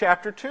back in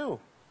chapter 2.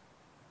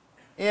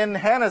 In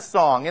Hannah's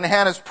song, in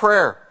Hannah's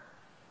prayer.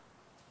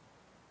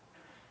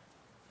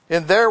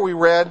 And there we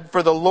read,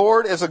 for the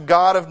Lord is a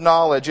God of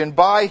knowledge, and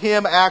by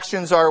Him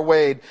actions are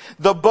weighed.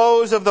 The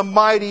bows of the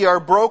mighty are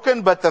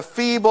broken, but the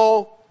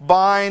feeble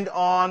bind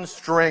on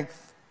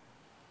strength.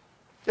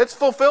 It's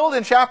fulfilled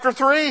in chapter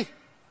 3.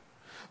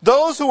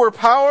 Those who were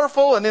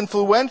powerful and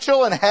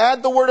influential and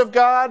had the Word of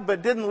God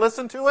but didn't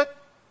listen to it,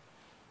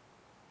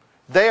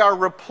 they are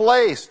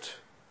replaced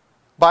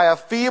by a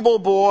feeble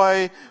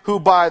boy who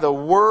by the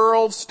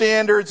world's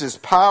standards is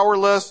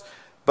powerless,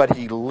 but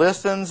he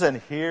listens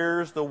and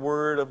hears the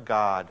word of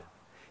God.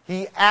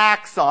 He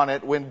acts on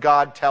it when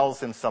God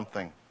tells him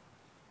something.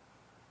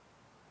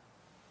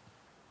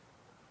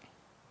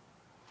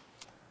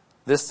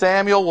 This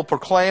Samuel will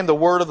proclaim the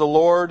word of the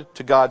Lord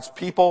to God's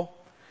people,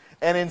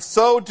 and in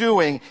so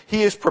doing,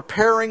 he is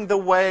preparing the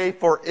way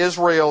for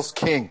Israel's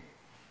king.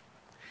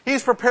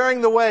 He's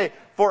preparing the way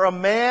for a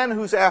man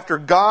who's after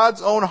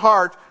God's own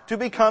heart to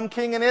become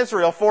king in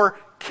Israel, for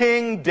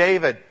King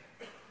David.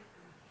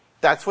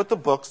 That's what the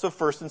books of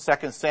 1st and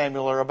 2nd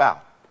Samuel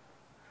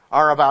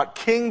are about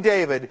King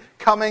David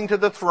coming to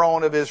the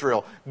throne of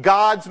Israel.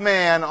 God's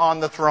man on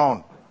the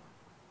throne.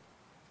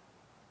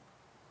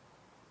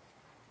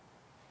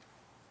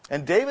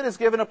 And David is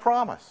given a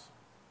promise.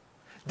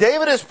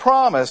 David has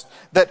promised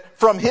that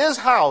from his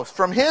house,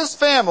 from his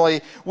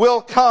family,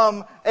 will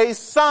come a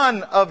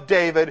son of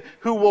David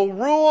who will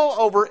rule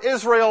over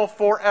Israel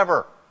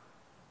forever.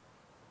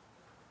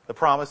 The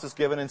promise is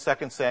given in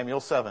 2 Samuel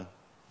 7.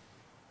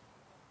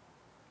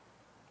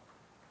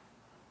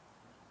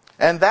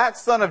 And that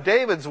son of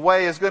David's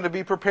way is going to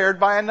be prepared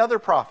by another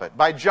prophet,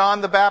 by John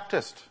the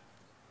Baptist.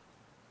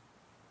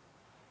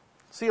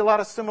 See a lot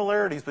of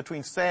similarities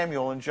between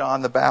Samuel and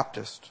John the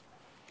Baptist.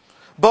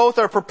 Both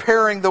are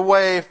preparing the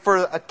way for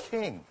a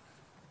king.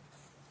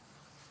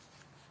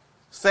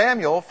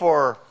 Samuel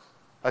for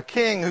a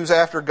king who's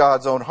after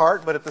God's own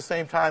heart, but at the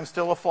same time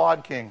still a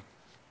flawed king.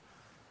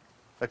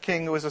 A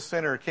king who is a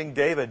sinner. King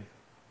David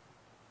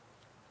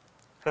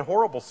had a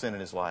horrible sin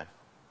in his life.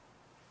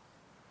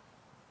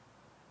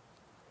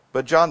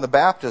 But John the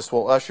Baptist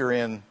will usher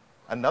in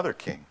another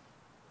king.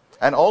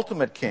 and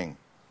ultimate king.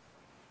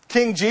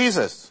 King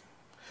Jesus,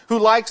 who,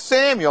 like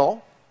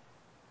Samuel,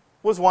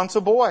 was once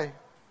a boy,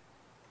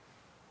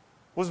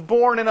 was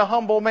born in a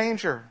humble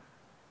manger.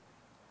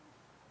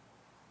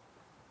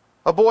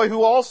 A boy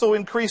who also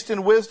increased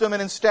in wisdom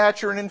and in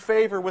stature and in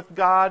favor with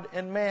God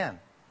and man,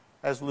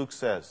 as Luke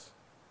says,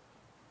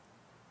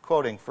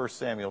 quoting 1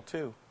 Samuel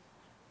 2.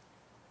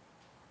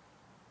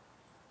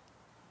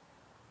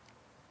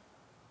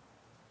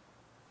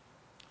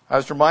 I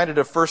was reminded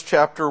of 1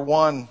 chapter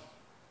 1,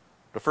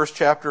 the first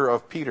chapter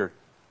of Peter,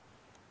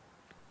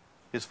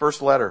 his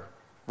first letter,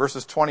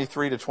 verses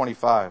 23 to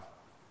 25,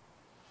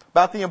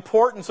 about the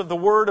importance of the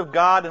Word of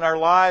God in our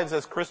lives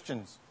as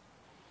Christians.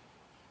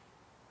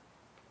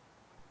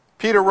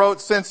 Peter wrote,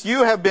 "Since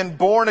you have been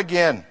born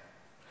again,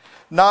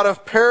 not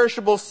of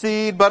perishable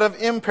seed, but of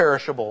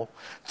imperishable,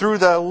 through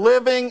the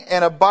living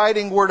and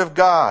abiding Word of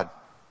God.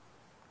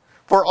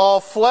 For all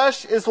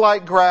flesh is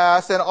like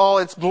grass, and all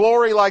its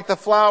glory like the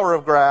flower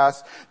of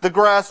grass. The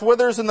grass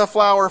withers and the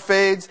flower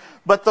fades,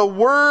 but the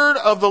word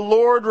of the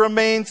Lord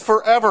remains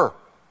forever.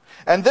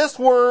 And this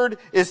word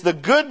is the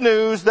good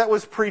news that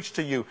was preached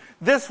to you."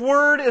 This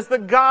word is the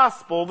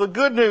gospel, the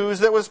good news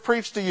that was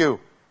preached to you.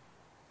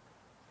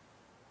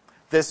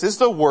 This is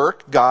the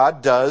work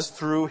God does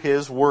through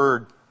His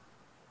word.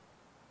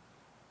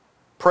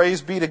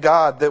 Praise be to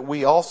God that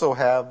we also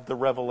have the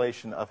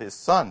revelation of His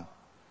Son,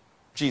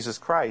 Jesus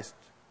Christ,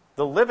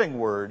 the living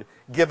Word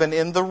given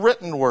in the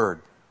written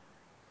Word.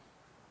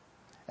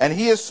 And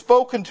He has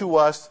spoken to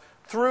us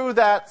through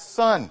that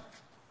Son.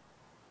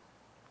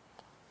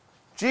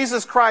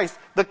 Jesus Christ,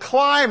 the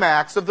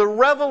climax of the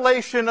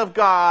revelation of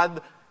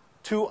God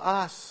to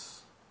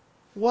us.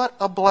 What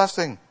a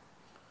blessing.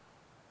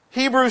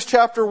 Hebrews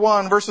chapter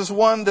 1, verses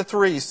 1 to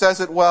 3 says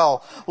it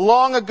well.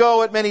 "Long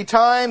ago, at many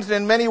times and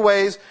in many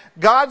ways,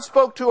 God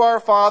spoke to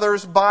our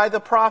fathers by the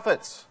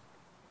prophets.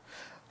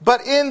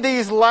 But in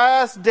these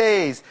last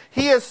days,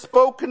 He has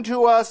spoken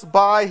to us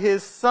by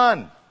His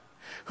Son,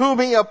 whom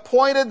He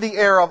appointed the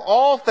heir of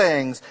all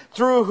things,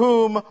 through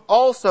whom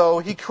also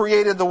He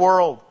created the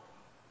world.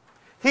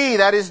 He,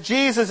 that is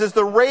Jesus, is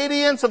the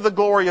radiance of the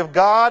glory of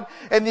God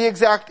and the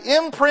exact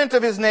imprint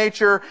of His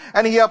nature,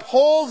 and He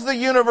upholds the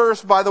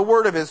universe by the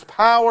word of His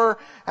power.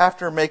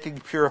 After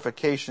making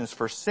purifications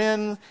for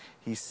sin,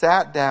 He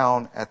sat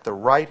down at the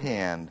right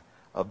hand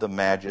of the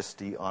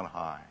Majesty on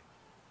high."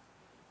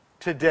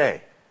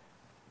 Today,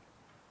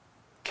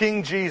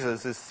 King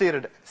Jesus is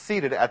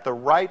seated at the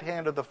right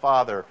hand of the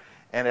Father,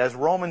 and as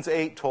Romans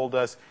 8 told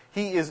us,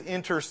 He is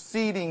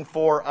interceding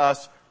for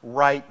us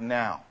right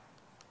now.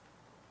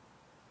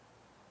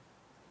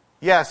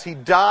 Yes, He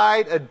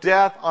died a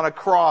death on a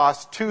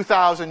cross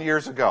 2,000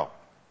 years ago.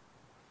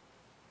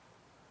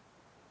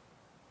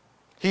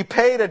 He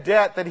paid a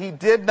debt that He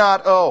did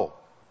not owe.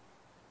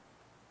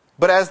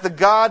 But as the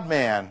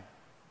God-man,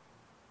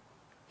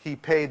 He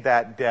paid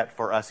that debt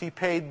for us. He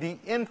paid the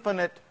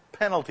infinite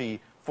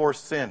penalty for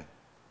sin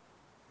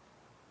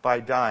by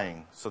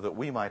dying so that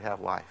we might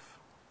have life.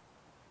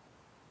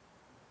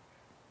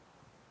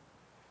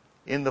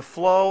 In the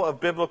flow of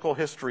biblical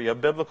history,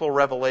 of biblical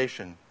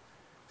revelation,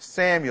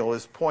 Samuel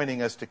is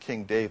pointing us to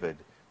King David,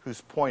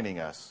 who's pointing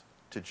us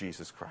to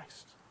Jesus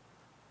Christ.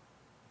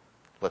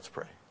 Let's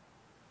pray.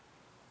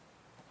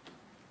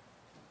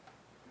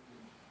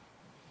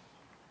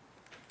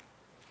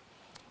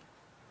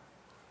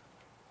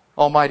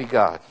 Almighty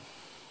God,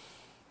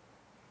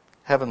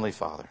 Heavenly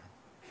Father,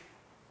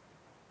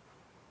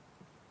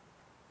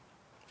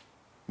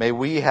 may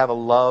we have a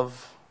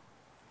love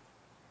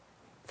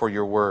for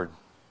your word.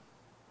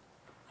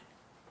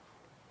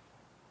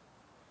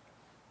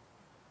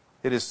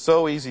 It is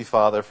so easy,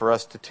 Father, for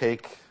us to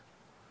take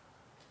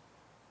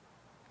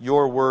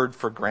your word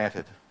for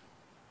granted,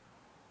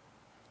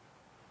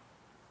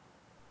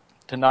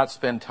 to not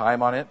spend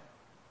time on it,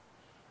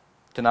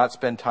 to not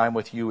spend time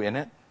with you in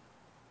it.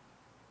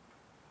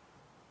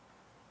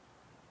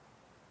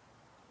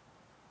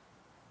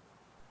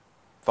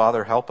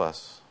 Father, help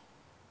us,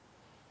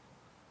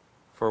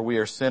 for we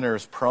are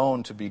sinners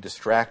prone to be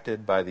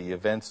distracted by the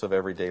events of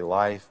everyday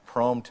life,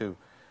 prone to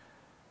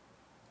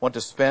want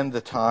to spend the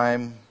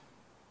time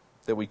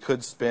that we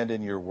could spend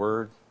in your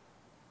word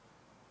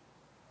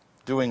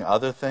doing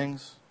other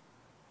things.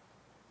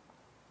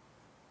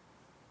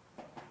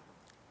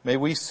 May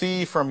we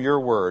see from your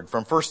word,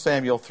 from 1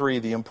 Samuel 3,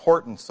 the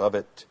importance of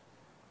it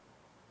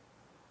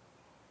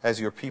as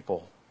your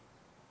people.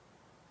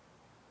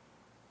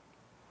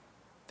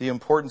 The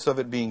importance of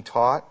it being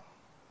taught.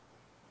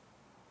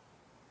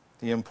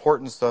 The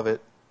importance of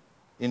it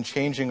in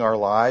changing our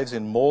lives,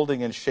 in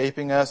molding and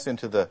shaping us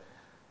into the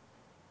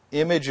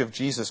image of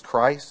Jesus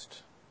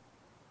Christ.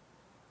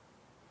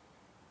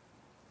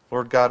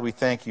 Lord God, we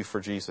thank you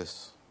for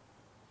Jesus.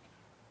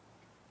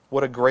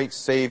 What a great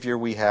Savior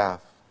we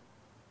have.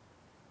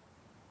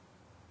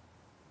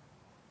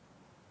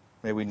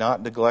 May we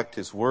not neglect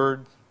His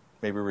word.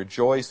 May we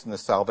rejoice in the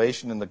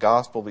salvation and the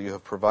gospel that you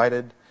have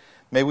provided.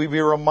 May we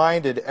be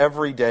reminded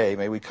every day.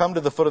 May we come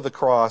to the foot of the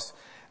cross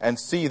and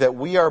see that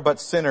we are but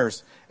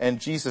sinners and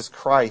Jesus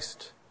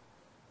Christ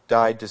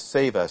died to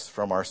save us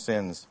from our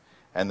sins,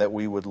 and that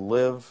we would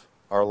live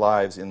our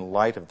lives in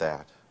light of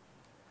that.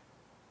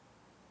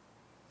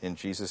 In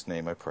Jesus'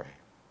 name I pray.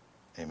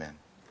 Amen.